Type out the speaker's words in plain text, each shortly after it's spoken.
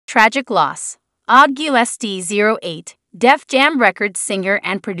Tragic loss. AugUSD08, Def Jam Records singer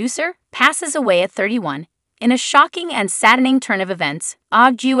and producer, passes away at 31. In a shocking and saddening turn of events,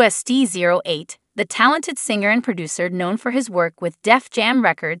 AugUSD08, the talented singer and producer known for his work with Def Jam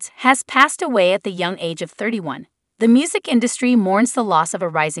Records, has passed away at the young age of 31. The music industry mourns the loss of a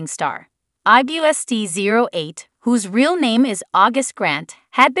rising star. AugUSD08, whose real name is August Grant,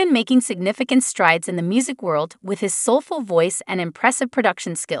 had been making significant strides in the music world with his soulful voice and impressive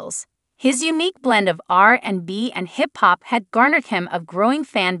production skills. His unique blend of R&B and hip-hop had garnered him a growing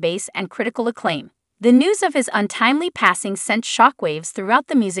fan base and critical acclaim. The news of his untimely passing sent shockwaves throughout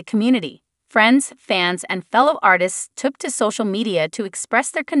the music community. Friends, fans, and fellow artists took to social media to express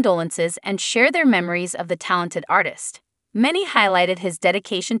their condolences and share their memories of the talented artist. Many highlighted his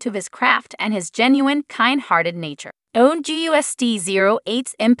dedication to his craft and his genuine, kind-hearted nature.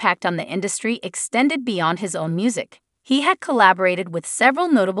 AugUSD08's impact on the industry extended beyond his own music. He had collaborated with several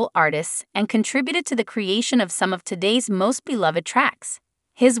notable artists and contributed to the creation of some of today's most beloved tracks.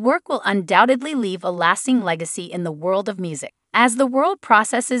 His work will undoubtedly leave a lasting legacy in the world of music. As the world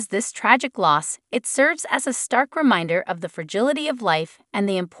processes this tragic loss, it serves as a stark reminder of the fragility of life and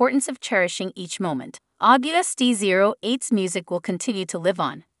the importance of cherishing each moment. AugUSD08's music will continue to live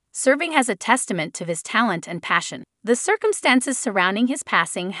on, serving as a testament to his talent and passion. The circumstances surrounding his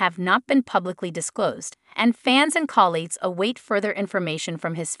passing have not been publicly disclosed, and fans and colleagues await further information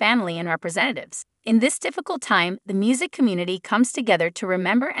from his family and representatives. In this difficult time, the music community comes together to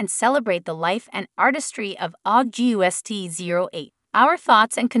remember and celebrate the life and artistry of AugUSD08. Our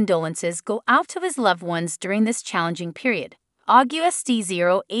thoughts and condolences go out to his loved ones during this challenging period.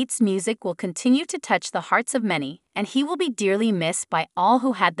 AugUSD08's music will continue to touch the hearts of many, and he will be dearly missed by all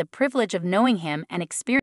who had the privilege of knowing him and experiencing